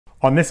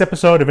On this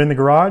episode of In the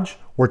Garage,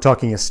 we're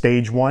talking a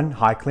Stage 1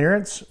 high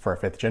clearance for a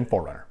 5th Gen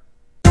 4Runner.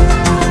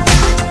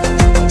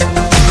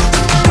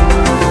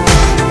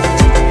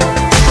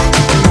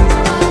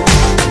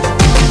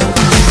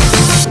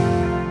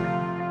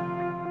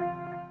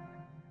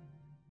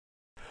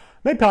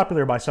 Made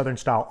popular by Southern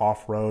Style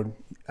Off-Road,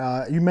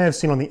 you may have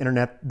seen on the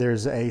internet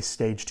there's a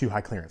Stage 2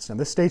 high clearance. Now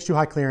this Stage 2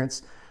 high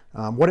clearance,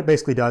 what it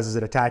basically does is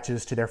it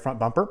attaches to their front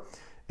bumper,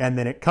 and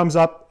then it comes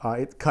up,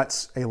 it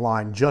cuts a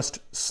line just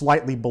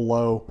slightly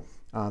below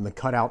the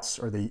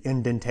cutouts or the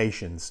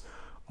indentations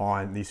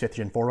on these 5th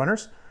Gen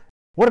 4Runners.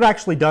 What it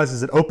actually does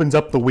is it opens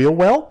up the wheel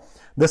well.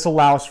 This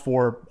allows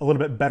for a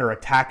little bit better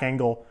attack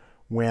angle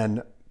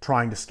when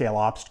trying to scale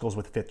obstacles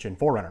with 5th Gen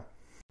 4Runner.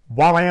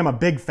 While I am a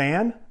big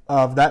fan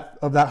of that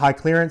high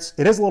clearance,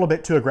 it is a little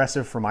bit too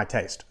aggressive for my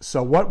taste.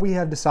 So what we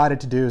have decided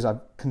to do is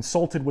I've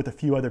consulted with a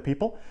few other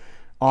people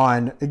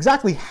on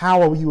exactly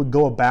how you would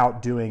go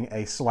about doing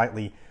a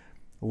slightly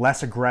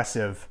less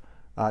aggressive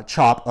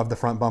chop of the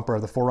front bumper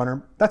of the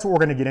 4Runner. That's what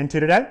we're going to get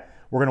into today.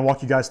 We're going to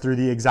walk you guys through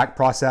the exact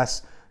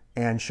process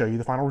and show you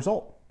the final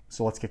result.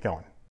 So let's get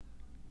going.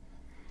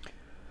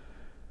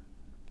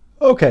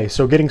 Okay,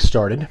 so getting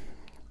started.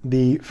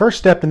 The first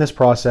step in this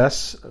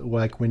process,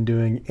 like when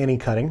doing any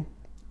cutting,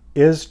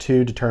 is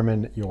to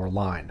determine your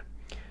line.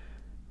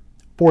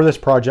 For this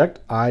project,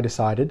 I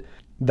decided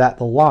that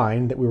the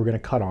line that we were going to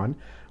cut on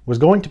was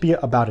going to be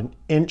about an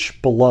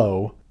inch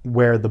below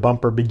where the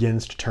bumper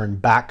begins to turn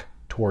back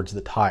towards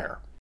the tire.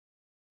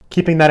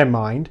 Keeping that in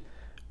mind,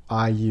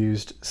 I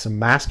used some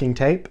masking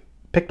tape,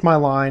 picked my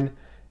line,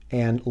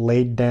 and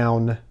laid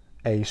down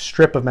a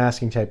strip of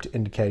masking tape to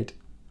indicate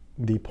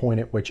the point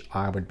at which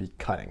I would be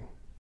cutting.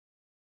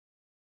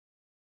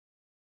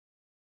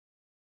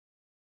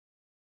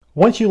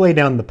 Once you lay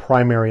down the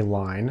primary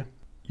line,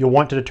 you'll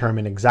want to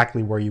determine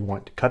exactly where you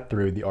want to cut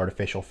through the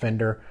artificial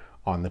fender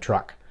on the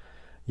truck.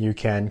 You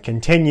can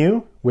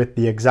continue with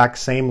the exact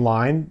same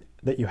line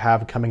that you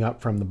have coming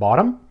up from the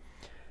bottom,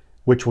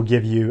 which will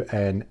give you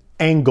an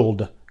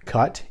angled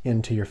cut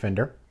into your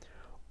fender,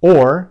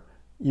 or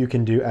you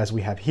can do as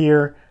we have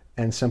here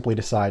and simply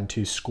decide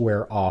to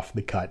square off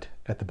the cut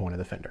at the point of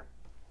the fender.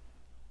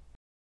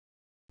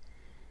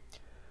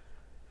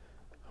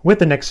 With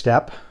the next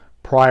step,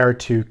 prior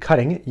to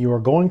cutting, you are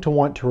going to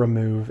want to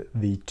remove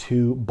the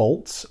 2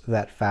 bolts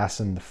that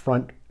fasten the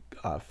front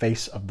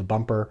face of the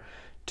bumper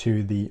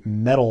to the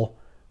metal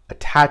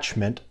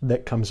attachment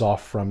that comes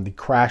off from the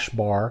crash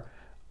bar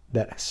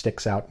that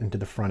sticks out into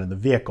the front of the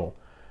vehicle.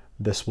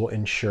 This will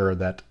ensure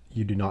that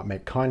you do not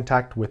make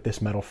contact with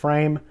this metal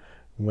frame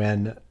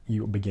when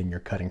you begin your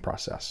cutting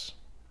process.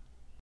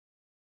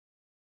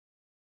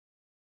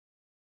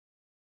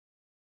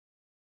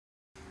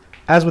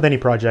 As with any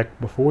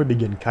project, before we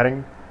begin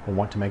cutting, we'll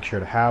want to make sure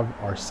to have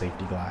our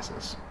safety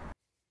glasses.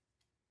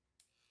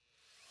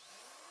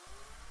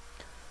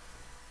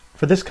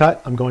 For this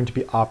cut, I'm going to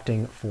be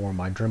opting for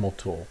my Dremel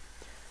tool.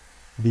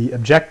 The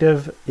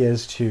objective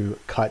is to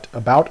cut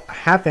about a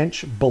 ½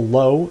 inch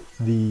below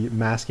the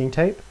masking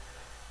tape,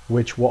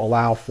 which will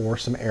allow for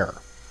some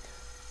error.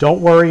 Don't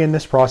worry in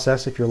this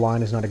process if your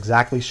line is not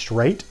exactly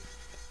straight,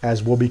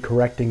 as we'll be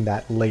correcting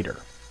that later.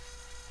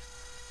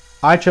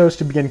 I chose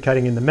to begin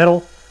cutting in the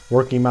middle,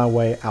 working my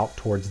way out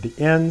towards the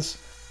ends,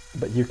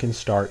 but you can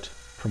start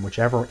from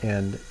whichever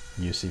end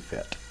you see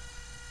fit.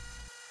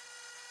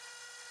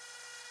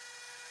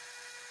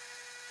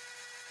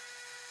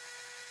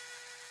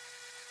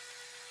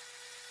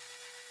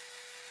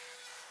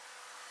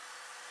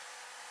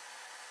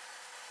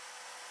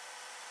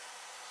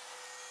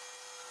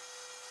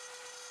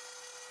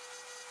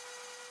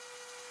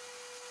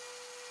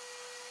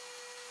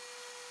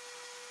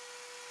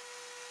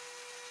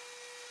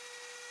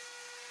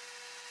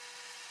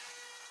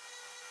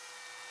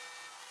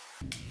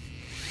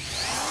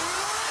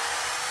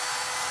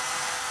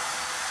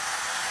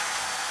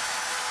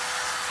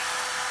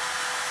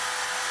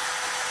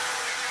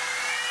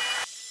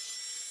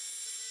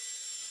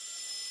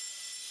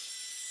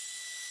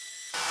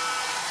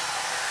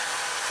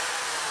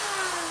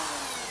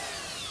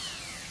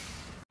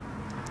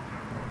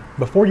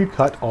 Before you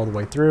cut all the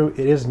way through,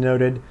 it is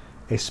noted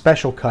a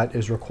special cut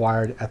is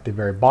required at the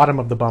very bottom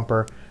of the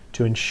bumper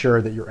to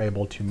ensure that you're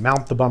able to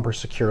mount the bumper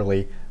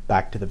securely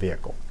back to the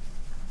vehicle.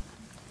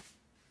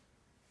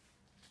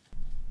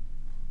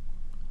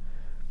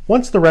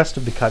 Once the rest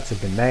of the cuts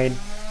have been made,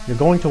 you're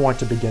going to want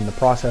to begin the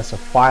process of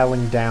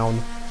filing down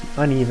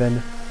the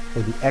uneven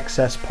or the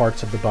excess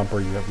parts of the bumper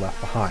you have left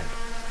behind.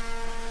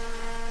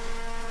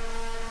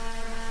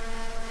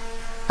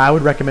 I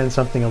would recommend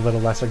something a little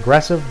less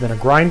aggressive than a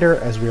grinder,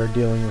 as we are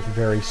dealing with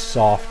very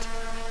soft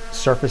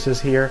surfaces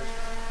here.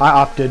 I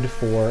opted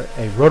for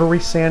a rotary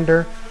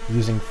sander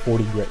using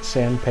 40 grit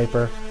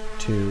sandpaper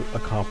to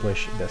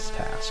accomplish this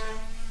task.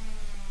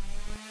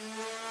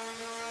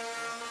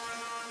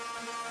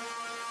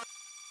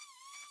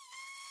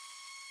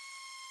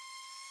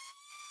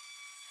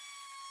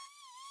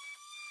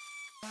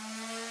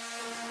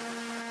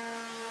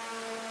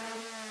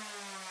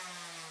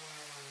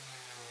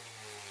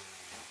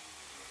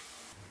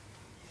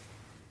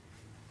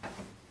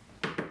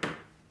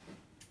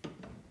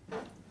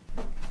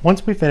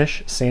 Once we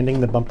finish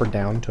sanding the bumper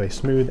down to a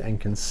smooth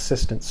and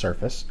consistent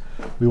surface,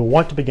 we will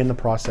want to begin the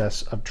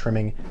process of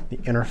trimming the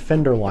inner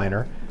fender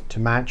liner to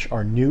match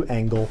our new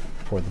angle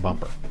for the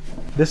bumper.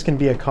 This can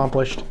be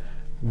accomplished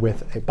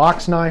with a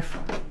box knife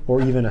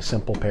or even a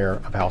simple pair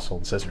of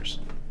household scissors.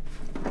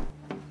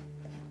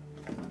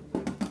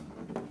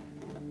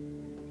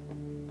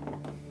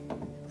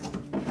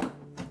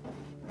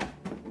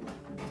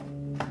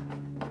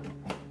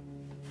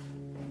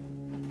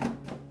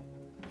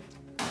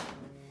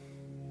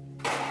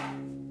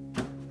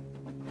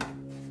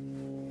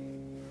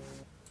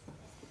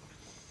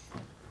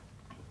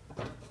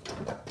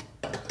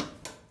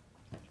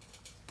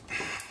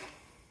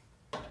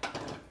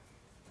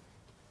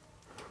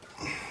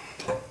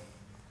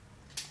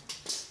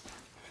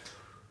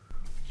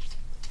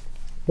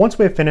 Once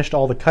we have finished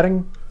all the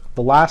cutting,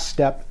 the last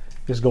step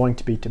is going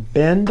to be to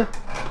bend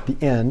the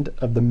end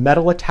of the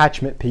metal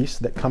attachment piece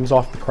that comes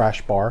off the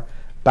crash bar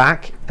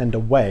back and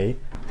away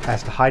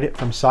as to hide it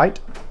from sight,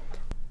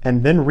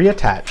 and then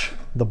reattach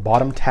the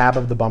bottom tab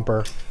of the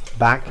bumper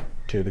back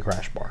to the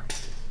crash bar.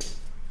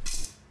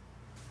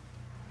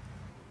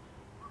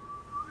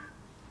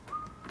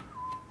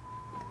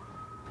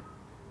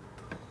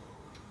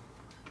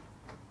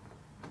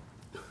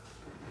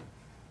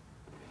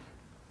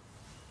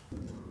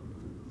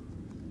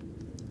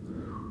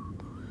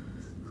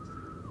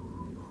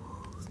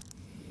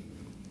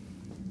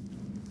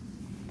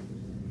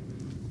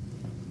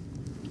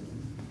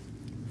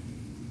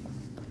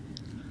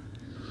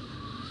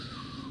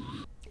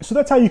 So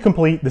that's how you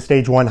complete the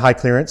Stage 1 high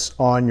clearance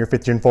on your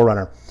 5th Gen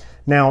 4Runner.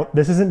 Now,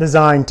 this isn't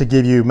designed to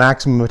give you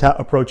maximum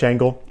approach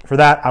angle. For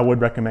that, I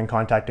would recommend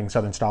contacting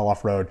Southern Style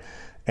Off-Road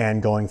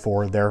and going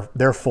for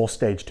their full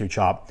Stage 2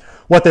 chop.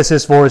 What this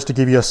is for is to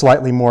give you a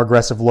slightly more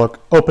aggressive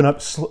look, open up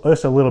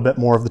just a little bit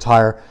more of the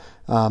tire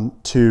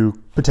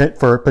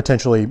for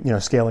potentially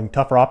scaling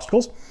tougher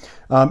obstacles,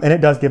 and it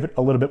does give it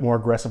a little bit more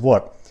aggressive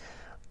look.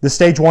 The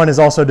Stage 1 is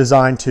also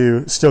designed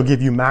to still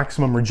give you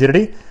maximum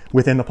rigidity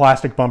within the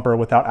plastic bumper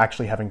without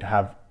actually having to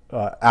have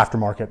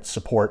aftermarket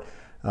support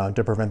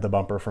to prevent the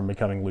bumper from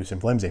becoming loose and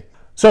flimsy.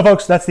 So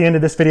folks, that's the end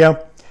of this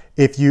video.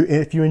 If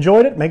you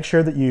enjoyed it, make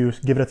sure that you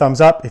give it a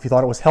thumbs up. If you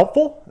thought it was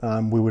helpful,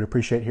 we would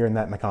appreciate hearing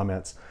that in the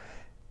comments.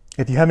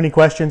 If you have any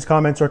questions,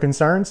 comments, or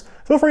concerns,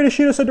 feel free to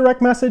shoot us a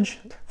direct message.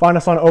 Find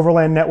us on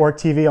Overland Network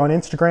TV on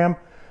Instagram.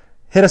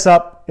 Hit us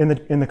up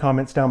in the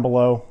comments down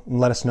below and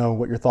let us know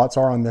what your thoughts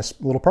are on this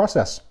little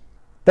process.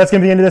 That's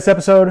going to be the end of this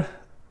episode.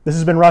 This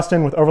has been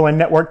Rustin with Overland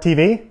Network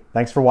TV.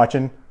 Thanks for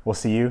watching. We'll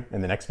see you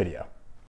in the next video.